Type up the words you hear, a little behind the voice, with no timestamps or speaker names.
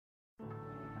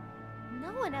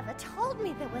No one ever told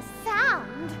me there was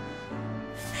sound.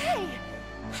 Hey,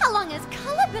 how long has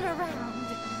color been around?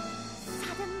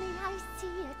 Suddenly I see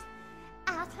it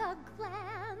at a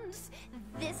glance.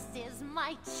 This is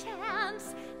my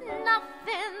chance.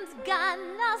 Nothing's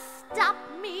gonna stop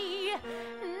me.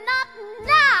 Not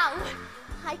now!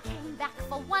 I came back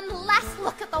for one last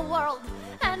look at the world,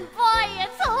 and boy,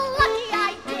 it's lucky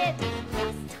I did.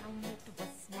 Last time it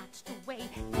was snatched away,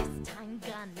 this time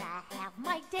gonna have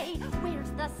my day.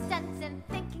 Where's the sense in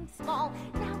thinking small?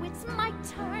 Now it's my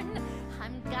turn.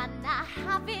 I'm gonna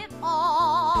have it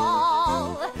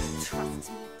all. Trust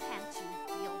me, can't you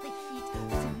feel the heat?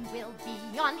 Soon we'll be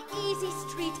on easy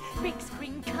street. Big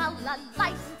screen, color,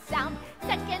 lights and sound.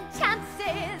 Second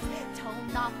chances,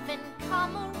 tone off and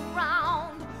come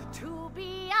around. To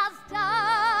be a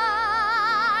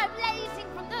star, blazing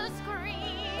from the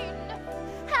screen.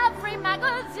 Every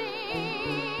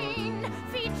magazine,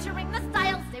 featuring the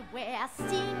styles they wear.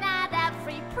 Seen at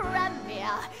every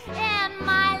premiere in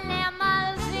my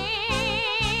limousine.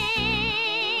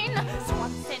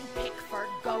 Swanson, Pickford,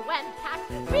 go and pack.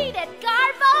 Read it,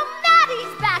 Garbo,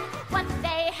 Maddie's back. What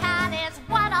they had is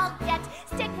what I'll get.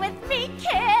 Stick with me,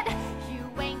 kid. You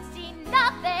ain't seen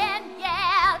nothing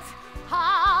yet.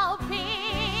 I'll be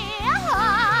a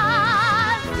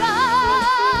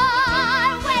star,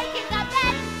 waking up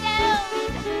at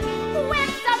noon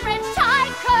with some rich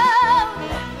tycoon,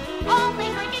 only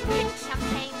drinking pink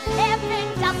champagne, living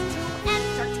just to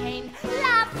entertain,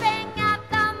 laughing at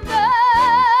the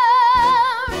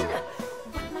moon.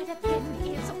 What might have been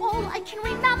is all I can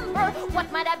remember. What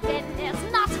might have been is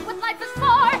not what life is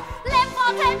for. Live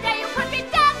for today, you could be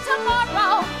dead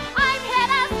tomorrow. I'm here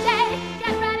to stay.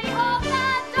 Get ready, hold the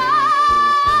door.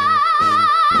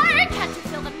 Can't you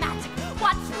feel the magic?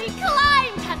 Watch me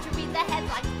climb. Can't you read the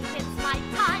headlines? It's my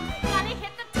time. Gotta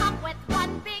hit the top with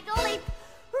one big leap.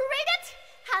 Read it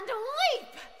and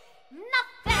weep.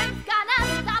 Nothing's gonna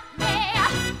stop me.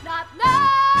 Not no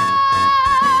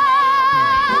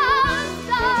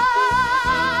star.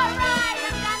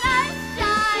 I'm gonna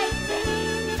shine.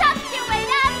 Just you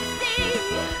wait and see.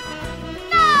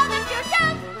 Now the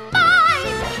future's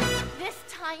mine. This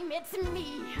time it's me.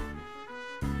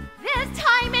 This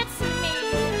time it's me.